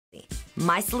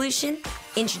My solution?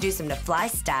 Introduce him to Fly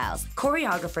Styles,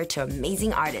 choreographer to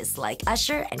amazing artists like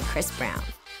Usher and Chris Brown.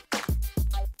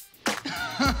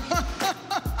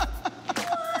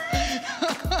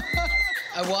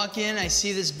 I walk in, I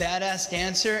see this badass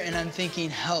dancer, and I'm thinking,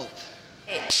 help.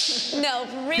 No,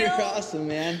 for real? You're awesome,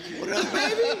 man. What up,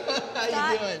 baby?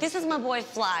 How you doing? This is my boy,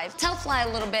 Fly. Tell Fly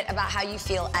a little bit about how you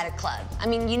feel at a club. I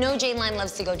mean, you know Jane Line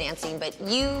loves to go dancing, but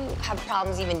you have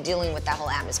problems even dealing with that whole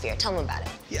atmosphere. Tell him about it.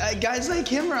 Yeah, guys like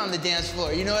him are on the dance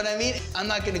floor, you know what I mean? I'm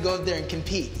not gonna go up there and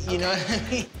compete, you know what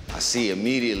I mean? I see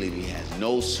immediately he has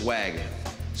no swagger,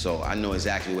 so I know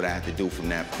exactly what I have to do from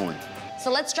that point.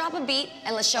 So let's drop a beat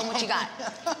and let's show him what you got.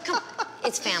 Come on,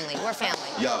 it's family, we're family.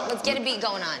 Yo. Let's get a beat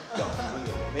going on. Yo,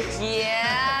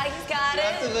 Yeah, he's got Do I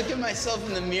have it. to look at myself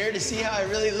in the mirror to see how I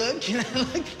really look? Can I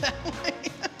look that way?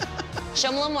 Show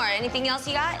him a little more. Anything else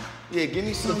you got? Yeah, give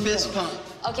me some. The fist pump.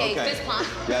 Okay, fist pump.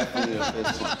 Definitely a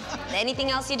fist pump.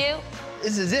 Anything else you do?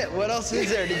 This is it. What else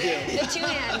is there to do? The two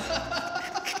hands.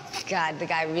 God, the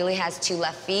guy really has two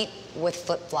left feet with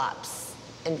flip-flops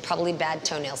and probably bad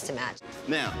toenails to match.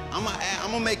 Now, I'm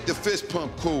gonna make the fist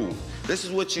pump cool. This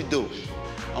is what you do.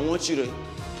 I want you to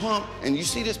pump, and you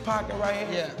see this pocket right here?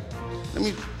 Yeah. Let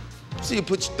me see you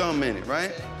put your thumb in it,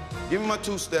 right? Give me my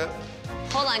two-step.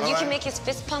 Hold on, All you right. can make his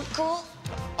fist pump cool?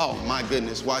 Oh, my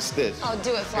goodness, watch this. Oh,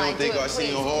 do it, Fly, You don't think do it,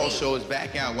 Arsenio please, Hall please. show is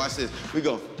back out. Watch this. We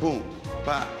go boom,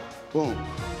 bop, boom,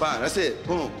 bop. That's it,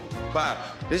 boom, bop.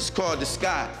 This is called the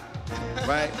sky,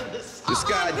 right? The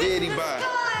sky this is diddy the bop,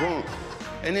 sky. boom.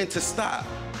 And then to stop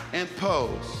and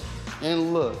pose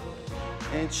and look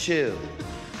and chill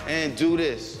and do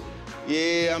this.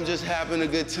 Yeah, I'm just having a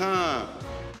good time.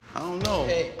 I don't know.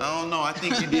 Hey. I don't know. I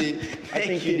think you did. I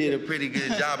think you did a pretty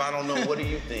good job. I don't know. What do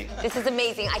you think? This is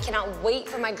amazing. I cannot wait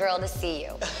for my girl to see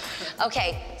you.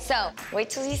 Okay, so wait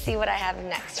till you see what I have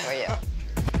next for you.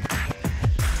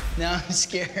 Now I'm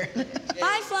scared.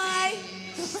 Bye, Fly.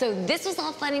 So this was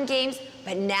all fun and games,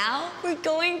 but now we're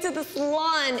going to the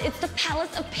salon. It's the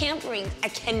palace of pampering. I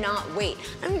cannot wait.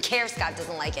 I don't care if Scott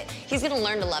doesn't like it. He's gonna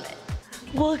learn to love it.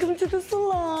 Welcome to the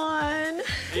salon.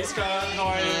 Hey, Scott, how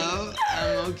are you?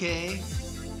 Hello, I'm okay.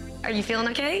 Are you feeling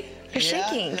okay? You're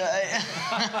shaking.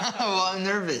 Well, I'm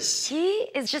nervous. He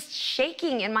is just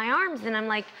shaking in my arms, and I'm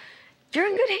like, you're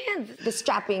in good hands. The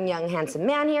strapping young handsome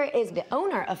man here is the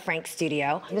owner of Frank's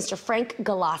studio, Mr. Frank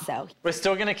Galasso. We're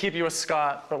still gonna keep you a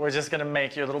Scott, but we're just gonna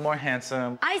make you a little more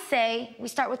handsome. I say we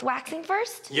start with waxing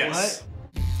first. Yes.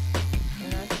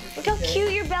 Look how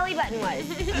cute your belly button was.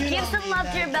 Give some love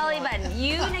to your belly button.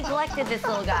 You neglected this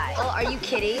little guy. Oh, are you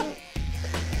kidding?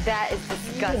 That is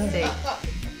disgusting.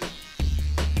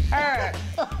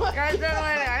 Guys, an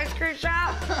ice cream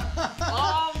shop?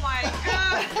 Oh my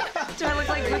God. Do I look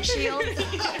like Brooke Shields?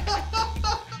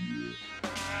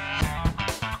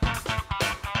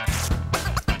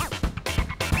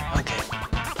 Okay.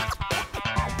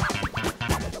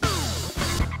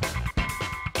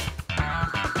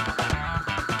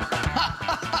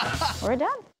 We're done.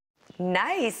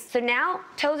 Nice. So now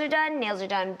toes are done, nails are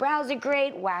done, brows are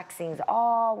great, waxing's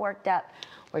all worked up.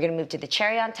 We're gonna move to the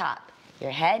cherry on top,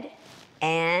 your head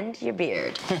and your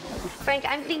beard. Frank,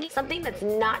 I'm thinking something that's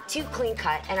not too clean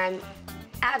cut, and I'm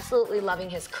absolutely loving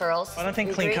his curls. I don't think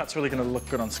You clean agree? cut's really gonna look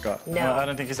good on Scott. No. I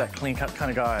don't think he's that clean cut kind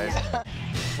of guy.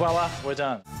 Voila, we're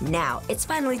done. Now, it's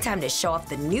finally time to show off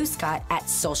the new Scott at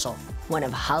Social, one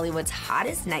of Hollywood's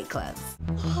hottest nightclubs.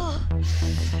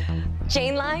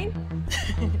 Jane Line,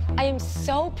 I am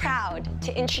so proud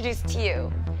to introduce to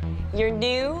you your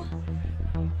new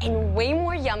and way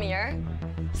more yummier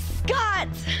Scott.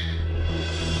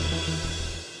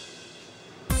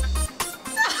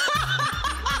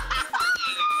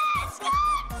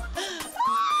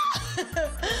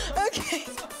 Okay.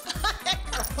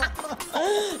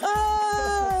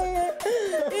 Oh,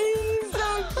 he's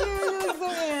so cute.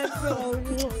 He's so handsome.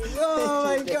 Oh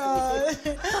my God.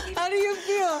 How do you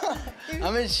feel?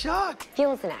 I'm in shock.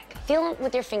 Feel his neck. Feel it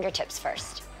with your fingertips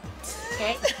first.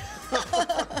 Okay?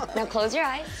 Now close your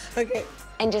eyes. Okay.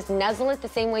 And just nuzzle it the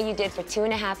same way you did for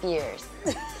 2.5 years.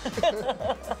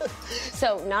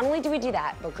 So not only do we do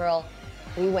that, but girl,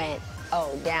 we went,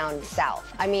 down south.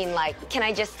 I mean, like, can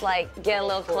I just, like, get a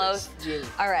little close? June.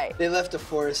 All right. They left a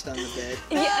forest on the bed.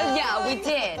 Yeah, we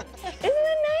did. Isn't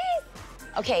that nice?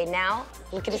 Okay, now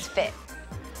look at his fit.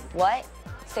 What?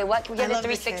 Say what? Can we I get a love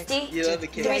the 360? kids. You love the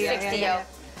kids. 360, Yeah.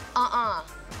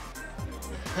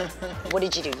 yo. What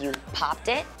did you do? You popped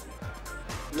it?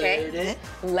 Layered it.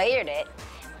 Layered it,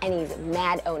 and he's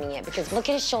mad owning it because look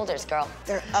at his shoulders, girl.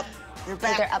 They're up. They're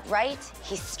back. They're upright,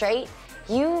 he's straight.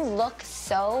 You look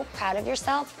so proud of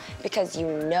yourself because you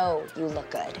know you look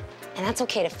good. And that's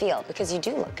okay to feel because you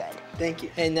do look good. Thank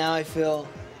you. And now I feel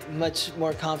much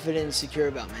more confident and secure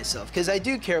about myself because I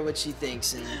do care what she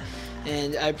thinks,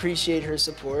 and I appreciate her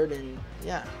support, and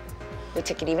yeah. We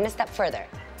took it even a step further.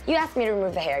 You asked me to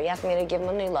remove the hair, you asked me to give him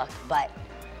a new look, but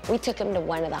we took him to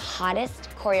one of the hottest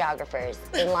choreographers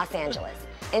in Los Angeles.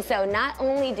 And so not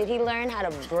only did he learn how to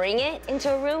bring it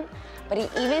into a room, but he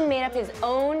even made up his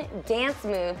own dance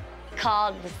move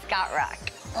called the Scott Rock.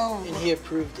 Oh. And he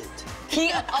approved it. He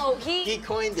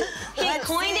coined it. He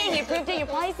coined it, he approved it. You'll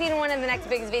probably see it in one of the next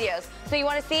biggest videos. So you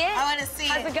want to see it? I want to see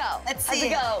How's it. it go? Let's see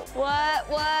it. How's it go? What?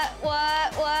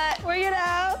 Work it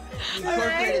out.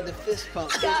 Incorporated the fist pump.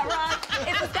 Scott Rock.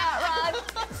 It's a Scott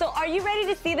Rock. So are you ready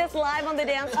to see this live on the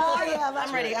dance floor? Oh, yeah,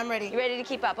 I'm ready. I'm ready. You ready to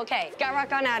keep up? Okay, Scott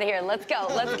Rock on out of here. Let's go.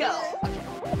 Let's go.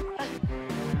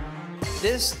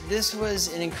 This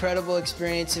was an incredible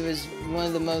experience. It was one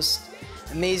of the most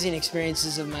amazing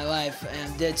experiences of my life.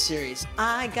 I'm dead serious.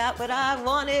 I got what I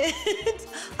wanted.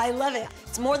 I love it.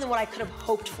 It's more than what I could have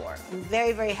hoped for. I'm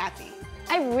very, very happy.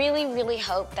 I really, really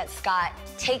hope that Scott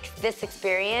takes this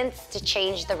experience to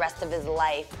change the rest of his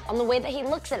life on the way that he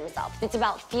looks at himself. It's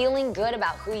about feeling good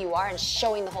about who you are and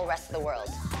showing the whole rest of the world.